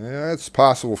 And it's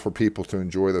possible for people to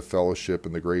enjoy the fellowship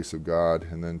and the grace of God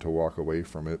and then to walk away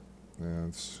from it. And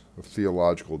it's a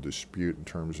theological dispute in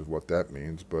terms of what that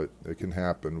means, but it can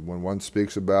happen. When one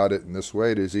speaks about it in this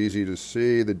way, it is easy to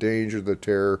see the danger, the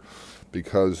terror,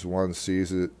 because one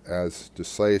sees it as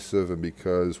decisive and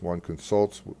because one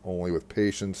consults only with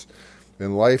patience.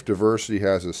 In life, diversity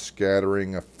has a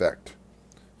scattering effect.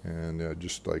 And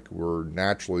just like we're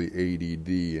naturally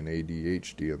ADD and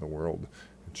ADHD in the world,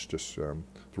 it's just the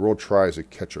world tries to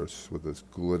catch us with this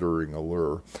glittering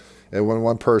allure. And when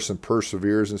one person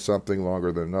perseveres in something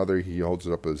longer than another, he holds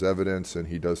it up as evidence, and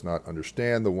he does not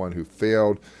understand the one who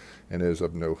failed and is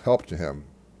of no help to him.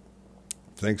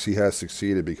 Thinks he has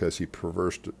succeeded because he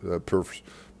persevered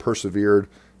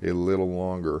a little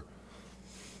longer.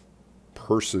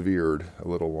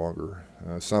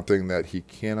 Something that he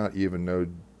cannot even know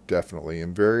definitely.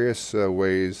 In various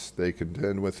ways, they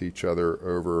contend with each other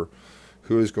over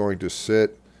who is going to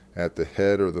sit at the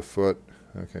head or the foot.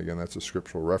 Okay, again, that's a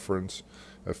scriptural reference.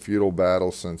 A futile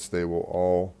battle, since they will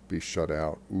all be shut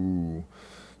out. Ooh.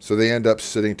 So they end up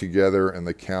sitting together in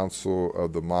the council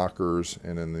of the mockers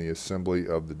and in the assembly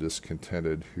of the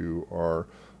discontented, who are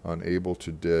unable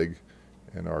to dig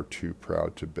and are too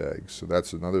proud to beg. So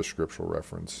that's another scriptural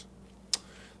reference.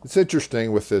 It's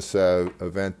interesting with this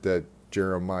event that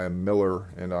Jeremiah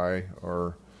Miller and I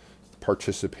are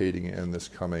participating in this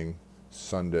coming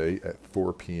Sunday at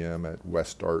 4 p.m. at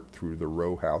West Art through the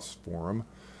Row House Forum.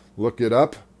 Look it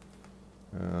up.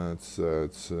 It's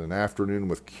an afternoon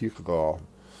with Cynical.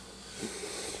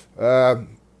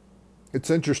 It's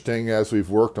interesting as we've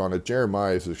worked on it.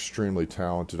 Jeremiah is extremely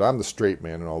talented. I'm the straight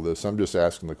man in all this. I'm just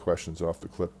asking the questions off the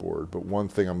clipboard. But one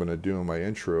thing I'm going to do in my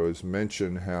intro is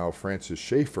mention how Francis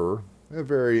Schaeffer, a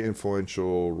very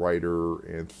influential writer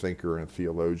and thinker and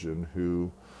theologian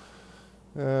who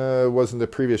was in the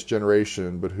previous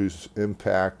generation, but whose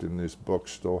impact and his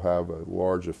books still have a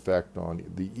large effect on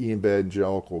the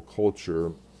evangelical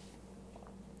culture,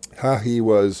 how he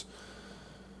was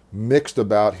mixed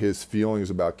about his feelings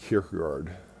about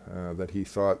Kierkegaard, that he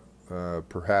thought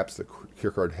perhaps that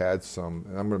Kierkegaard had some,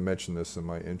 and I'm going to mention this in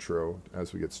my intro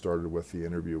as we get started with the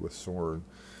interview with Soren,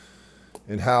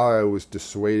 and how I was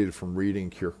dissuaded from reading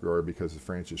Kierkegaard because of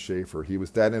Francis Schaeffer. He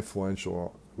was that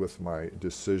influential with my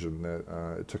decision that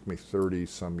it took me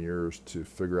 30-some years to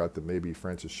figure out that maybe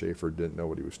Francis Schaeffer didn't know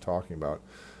what he was talking about.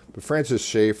 But Francis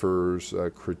Schaeffer's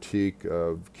critique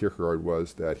of Kierkegaard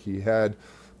was that he had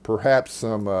perhaps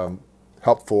some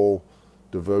helpful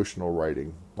devotional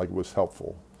writing, like it was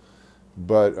helpful.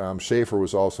 But Schaeffer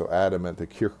was also adamant that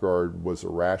Kierkegaard was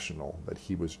irrational, that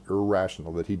he was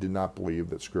irrational, that he did not believe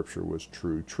that Scripture was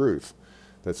true truth,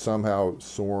 that somehow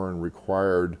Soren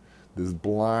required this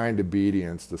blind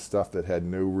obedience to stuff that had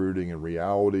no rooting in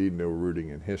reality, no rooting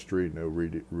in history, no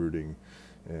rooting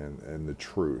in the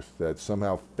truth, that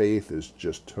somehow faith is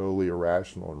just totally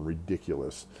irrational and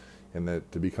ridiculous, and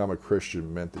that to become a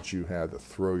Christian meant that you had to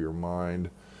throw your mind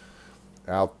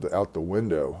out the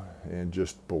window and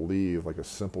just believe like a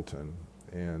simpleton.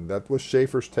 And that was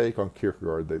Schaeffer's take on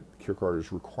Kierkegaard, that Kierkegaard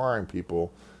is requiring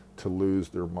people to lose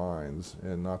their minds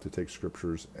and not to take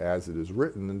scriptures as it is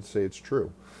written and say it's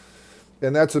true.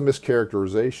 And that's a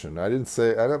mischaracterization.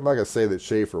 I'm not going to say that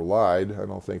Schaeffer lied. I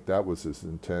don't think that was his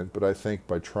intent. But I think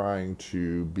by trying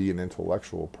to be an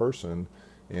intellectual person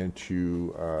and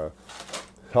to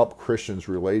help Christians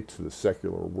relate to the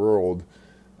secular world,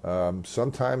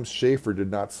 sometimes Schaeffer did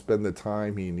not spend the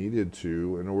time he needed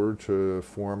to in order to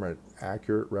form an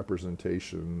accurate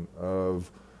representation of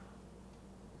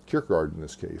Kierkegaard in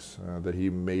this case, that he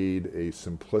made a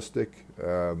simplistic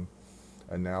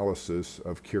analysis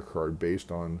of Kierkegaard based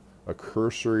on a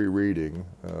cursory reading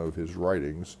of his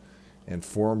writings and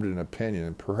formed an opinion,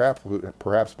 and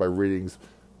perhaps by reading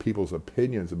people's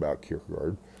opinions about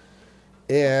Kierkegaard.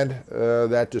 And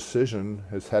that decision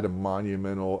has had a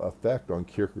monumental effect on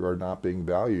Kierkegaard not being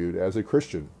valued as a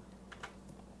Christian.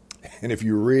 And if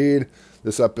you read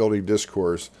this upbuilding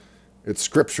discourse, it's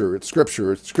scripture, it's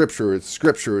scripture, it's scripture, it's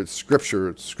scripture, it's scripture,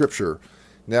 it's scripture.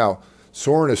 Now,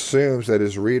 Soren assumes that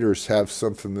his readers have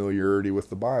some familiarity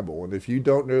with the Bible. And if you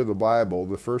don't know the Bible,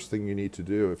 the first thing you need to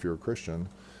do if you're a Christian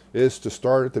is to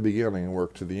start at the beginning and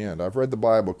work to the end. I've read the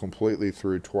Bible completely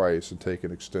through twice and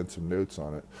taken extensive notes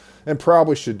on it. And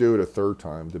probably should do it a third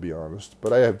time, to be honest.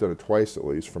 But I have done it twice at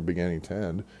least, from beginning to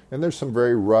end. And there's some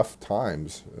very rough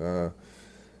times.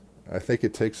 I think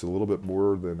it takes a little bit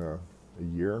more than a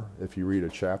year if you read a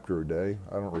chapter a day.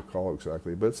 I don't recall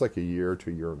exactly, but it's like a year to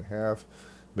a year and a half.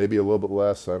 Maybe a little bit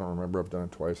less. I don't remember. I've done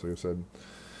it twice, like I said.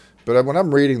 But when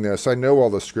I'm reading this, I know all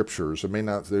the scriptures. I may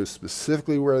not know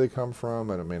specifically where they come from,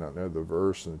 and I may not know the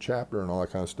verse and the chapter and all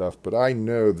that kind of stuff, but I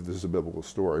know that this is a biblical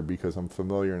story because I'm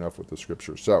familiar enough with the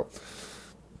scriptures. So,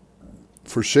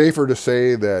 for Schaeffer to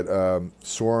say that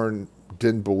Soren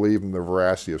didn't believe in the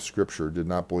veracity of scripture, did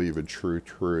not believe in true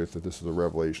truth, that this is a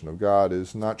revelation of God,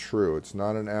 is not true. It's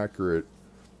not an accurate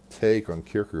take on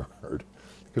Kierkegaard.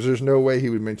 Because there's no way he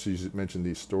would mention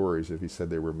these stories if he said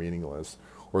they were meaningless,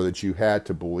 or that you had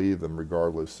to believe them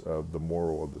regardless of the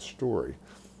moral of the story.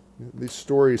 These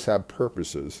stories have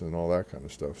purposes and all that kind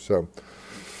of stuff. So,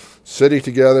 sitting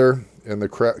together in the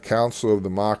council of the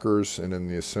mockers and in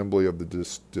the assembly of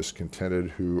the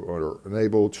discontented, who are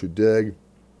unable to dig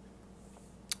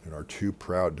and are too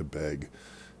proud to beg.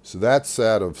 So that's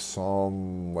out of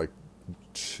Psalm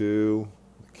 2,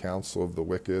 the council of the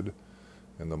wicked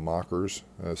and the mockers,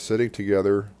 sitting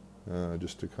together,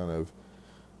 just to kind of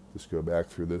just go back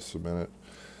through this a minute.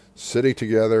 Sitting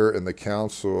together in the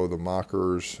council of the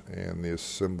mockers and the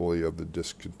assembly of the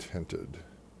discontented.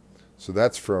 So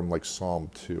that's from Psalm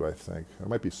 2, I think. It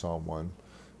might be Psalm 1.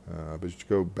 But you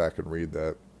go back and read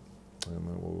that.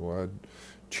 And we'll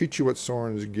teach you what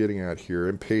Soren is getting at here.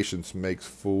 Impatience makes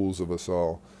fools of us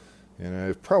all. And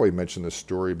I've probably mentioned this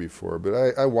story before,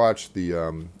 but I watched the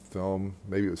film.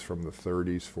 Maybe it was from the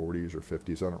 30s, 40s, or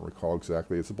 50s. I don't recall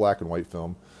exactly. It's a black and white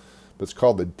film. But it's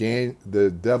called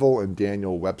The Devil and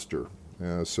Daniel Webster.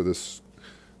 So this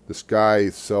guy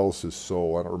sells his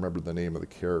soul. I don't remember the name of the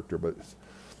character, but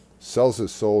sells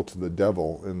his soul to the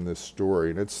devil in this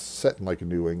story. And it's set in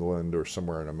New England or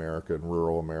somewhere in America, in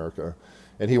rural America.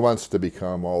 And he wants to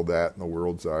become all that in the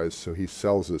world's eyes, so he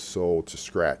sells his soul to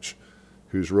Scratch,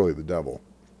 who's really the devil.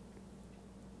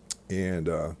 And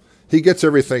he gets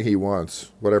everything he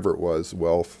wants, whatever it was,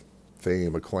 wealth,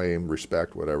 fame, acclaim,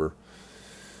 respect, whatever.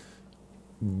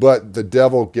 But the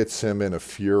devil gets him in a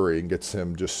fury and gets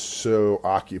him just so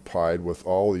occupied with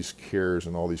all these cares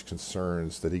and all these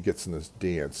concerns that he gets in this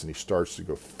dance and he starts to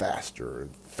go faster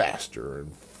and faster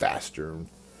and faster and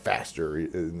faster.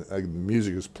 And the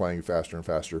music is playing faster and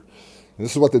faster. And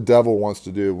this is what the devil wants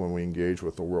to do when we engage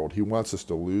with the world. He wants us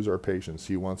to lose our patience.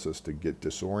 He wants us to get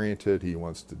disoriented. He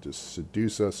wants to just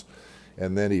seduce us.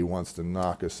 And then he wants to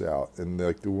knock us out. And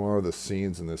one of the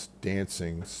scenes in this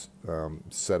dancing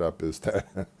setup is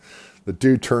that the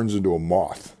dude turns into a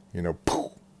moth,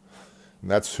 poof, and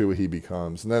that's who he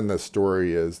becomes. And then the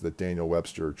story is that Daniel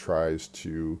Webster tries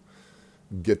to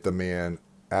get the man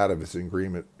out of his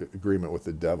agreement with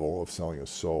the devil of selling his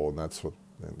soul. And that's what,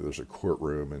 and there's a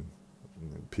courtroom and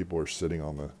people are sitting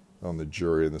on the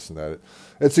jury and this and that.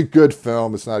 It's a good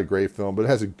film. It's not a great film, but it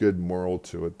has a good moral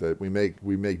to it that we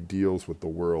make deals with the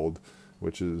world,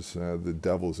 which is the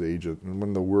devil's agent. And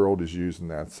when the world is used in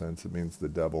that sense, it means the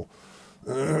devil,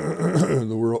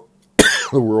 the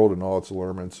world and all its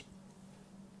allurements.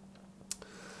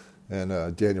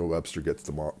 And Daniel Webster gets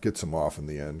him off in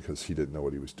the end because he didn't know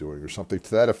what he was doing or something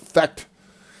to that effect.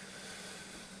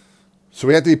 So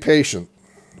we have to be patient.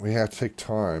 We have to take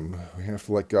time. We have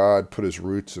to let God put his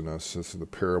roots in us. This is the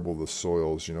parable of the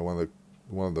soils. One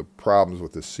of the problems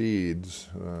with the seeds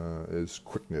is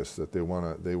quickness. That they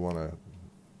want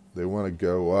to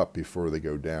go up before they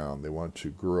go down. They want to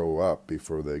grow up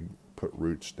before they put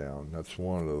roots down. That's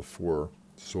one of the 4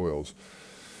 soils.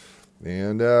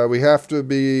 And we have to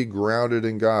be grounded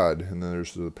in God. And then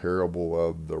there's the parable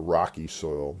of the rocky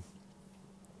soil.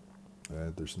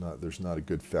 There's not a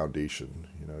good foundation,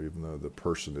 even though the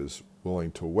person is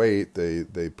willing to wait,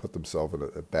 they put themselves in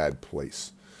a bad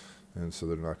place, and so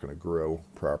they're not going to grow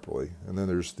properly. And then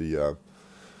there's the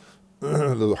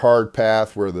the hard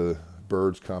path where the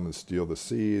birds come and steal the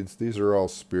seeds. These are all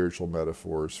spiritual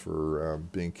metaphors for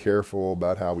being careful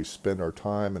about how we spend our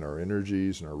time and our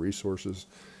energies and our resources.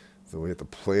 So we have to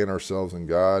plant ourselves in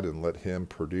God and let Him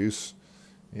produce.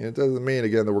 And it doesn't mean,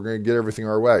 again, that we're going to get everything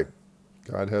our way.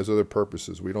 God has other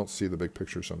purposes. We don't see the big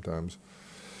picture sometimes.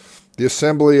 The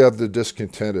assembly of the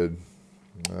discontented.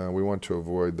 We want to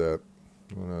avoid that.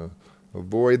 We want to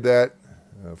avoid that,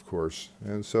 of course.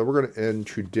 And so we're going to end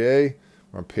today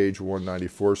on page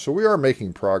 194. So we are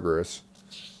making progress.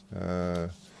 I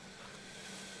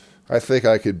think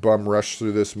I could bum rush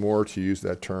through this more, to use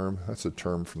that term. That's a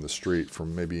term from the street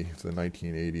from maybe the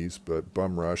 1980s, but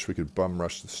bum rush. We could bum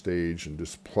rush the stage and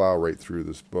just plow right through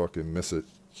this book and miss it.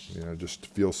 Just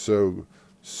feel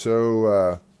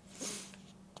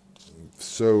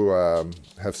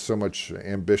have so much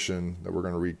ambition that we're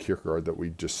going to read Kierkegaard that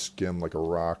we just skim like a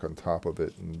rock on top of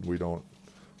it, and we don't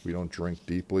drink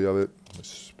deeply of it.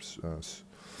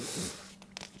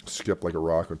 Skip like a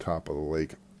rock on top of the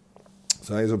lake.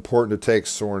 So I think it's important to take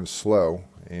Soren slow.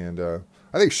 And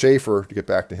I think Schaeffer, to get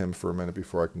back to him for a minute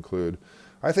before I conclude,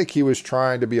 I think he was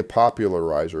trying to be a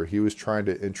popularizer. He was trying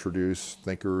to introduce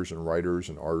thinkers and writers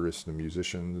and artists and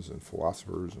musicians and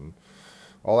philosophers and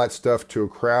all that stuff to a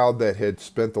crowd that had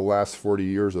spent the last 40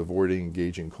 years avoiding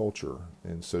engaging culture.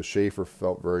 And so Schaeffer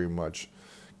felt very much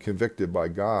convicted by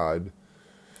God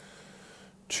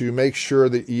to make sure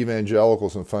that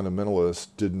evangelicals and fundamentalists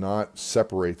did not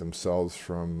separate themselves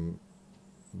from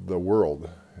the world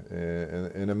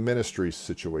in a ministry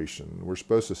situation. We're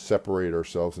supposed to separate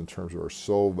ourselves in terms of our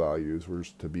soul values. We're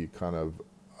to be kind of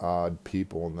odd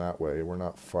people in that way. We're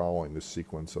not following the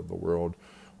sequence of the world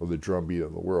or the drumbeat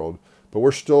of the world, but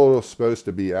we're still supposed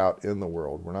to be out in the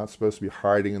world. We're not supposed to be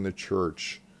hiding in the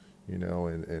church,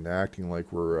 and acting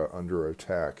like we're under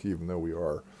attack, even though we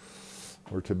are.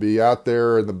 We're to be out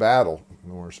there in the battle,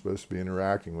 and we're supposed to be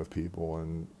interacting with people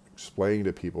and explaining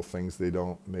to people things they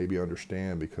don't maybe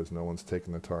understand because no one's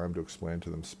taken the time to explain to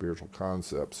them spiritual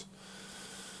concepts.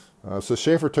 So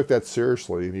Schaeffer took that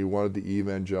seriously, and he wanted the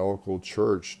evangelical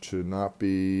church to not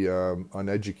be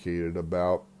uneducated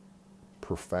about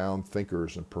profound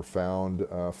thinkers and profound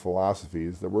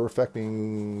philosophies that were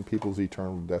affecting people's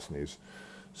eternal destinies.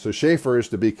 So Schaeffer is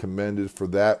to be commended for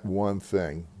that one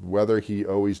thing. Whether he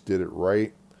always did it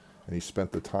right and he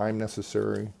spent the time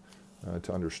necessary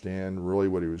to understand really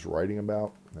what he was writing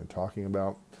about and talking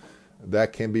about,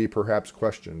 that can be perhaps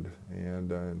questioned.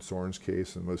 And in Soren's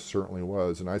case, it most certainly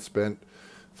was. And I spent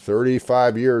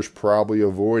 35 years probably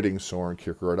avoiding Soren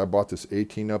Kierkegaard. I bought this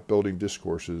 18 Upbuilding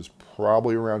Discourses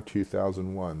probably around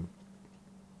 2001,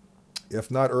 if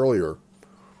not earlier.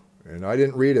 And I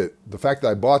didn't read it. The fact that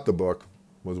I bought the book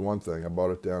was one thing. I bought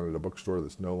it down at a bookstore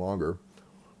that's no longer.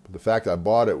 But the fact I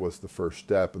bought it was the first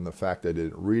step, and the fact I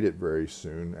didn't read it very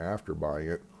soon after buying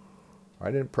it, I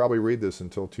didn't probably read this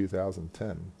until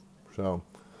 2010. So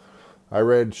I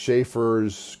read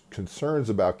Schaeffer's concerns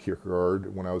about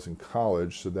Kierkegaard when I was in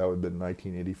college, so that would have been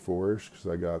 1984-ish, because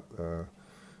I got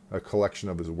a collection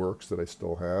of his works that I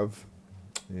still have.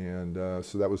 And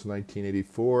so that was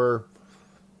 1984.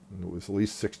 And it was at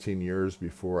least 16 years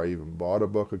before I even bought a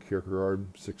book of Kierkegaard,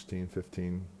 16,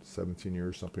 15, 17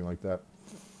 years, something like that.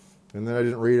 And then I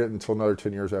didn't read it until another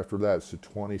 10 years after that, so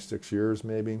 26 years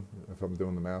maybe, if I'm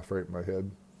doing the math right in my head.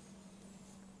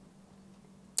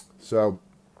 So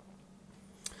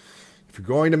if you're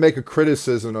going to make a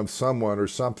criticism of someone or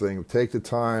something, take the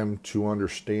time to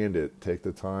understand it. Take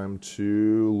the time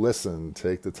to listen.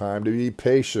 Take the time to be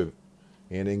patient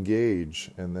and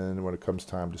engage. And then when it comes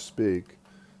time to speak,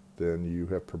 then you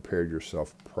have prepared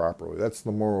yourself properly. That's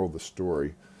the moral of the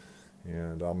story.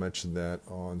 And I'll mention that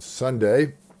on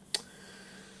Sunday.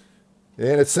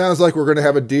 And it sounds like we're going to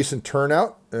have a decent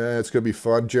turnout. It's going to be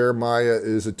fun. Jeremiah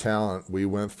is a talent. We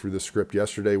went through the script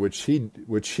yesterday, which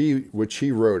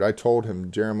he wrote. I told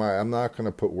him, Jeremiah, I'm not going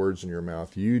to put words in your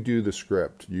mouth. You do the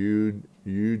script. You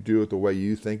do it the way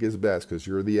you think is best, because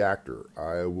you're the actor.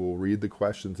 I will read the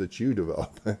questions that you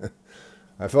develop.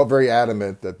 I felt very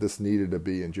adamant that this needed to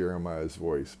be in Jeremiah's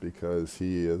voice, because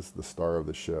he is the star of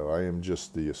the show. I am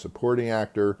just the supporting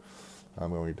actor.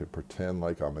 I'm going to pretend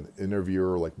like I'm an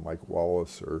interviewer, like Mike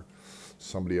Wallace or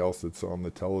somebody else that's on the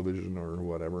television or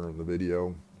whatever in the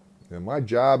video. And my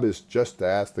job is just to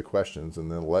ask the questions and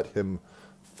then let him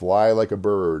fly like a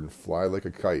bird and fly like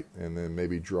a kite, and then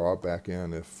maybe draw it back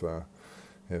in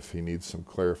if he needs some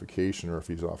clarification or if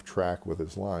he's off track with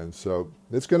his lines. So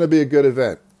it's going to be a good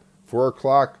event. 4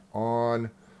 o'clock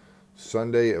on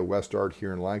Sunday at West Art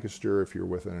here in Lancaster. If you're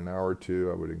within an hour or two,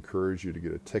 I would encourage you to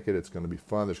get a ticket. It's going to be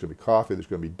fun. There's going to be coffee. There's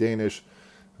going to be Danish.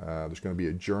 There's going to be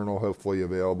a journal hopefully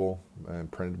available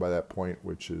and printed by that point,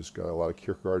 which has got a lot of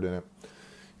Kierkegaard in it.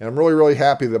 And I'm really, really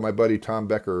happy that my buddy Tom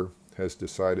Becker has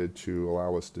decided to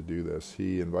allow us to do this.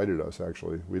 He invited us,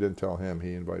 actually. We didn't tell him.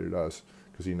 He invited us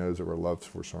because he knows that we're loved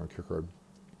for Soren Kierkegaard.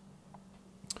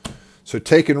 So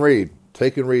take and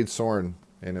read Soren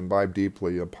and imbibe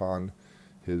deeply upon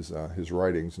his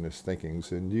writings and his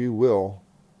thinkings, and you will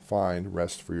find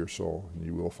rest for your soul, and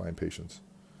you will find patience.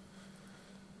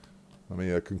 Let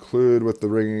me conclude with the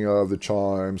ringing of the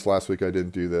chimes. Last week I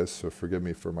didn't do this, so forgive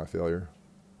me for my failure.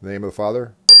 In the name of the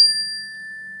Father,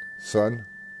 Son,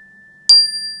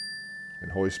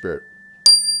 and Holy Spirit.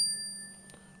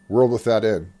 World without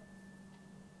end.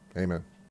 Amen.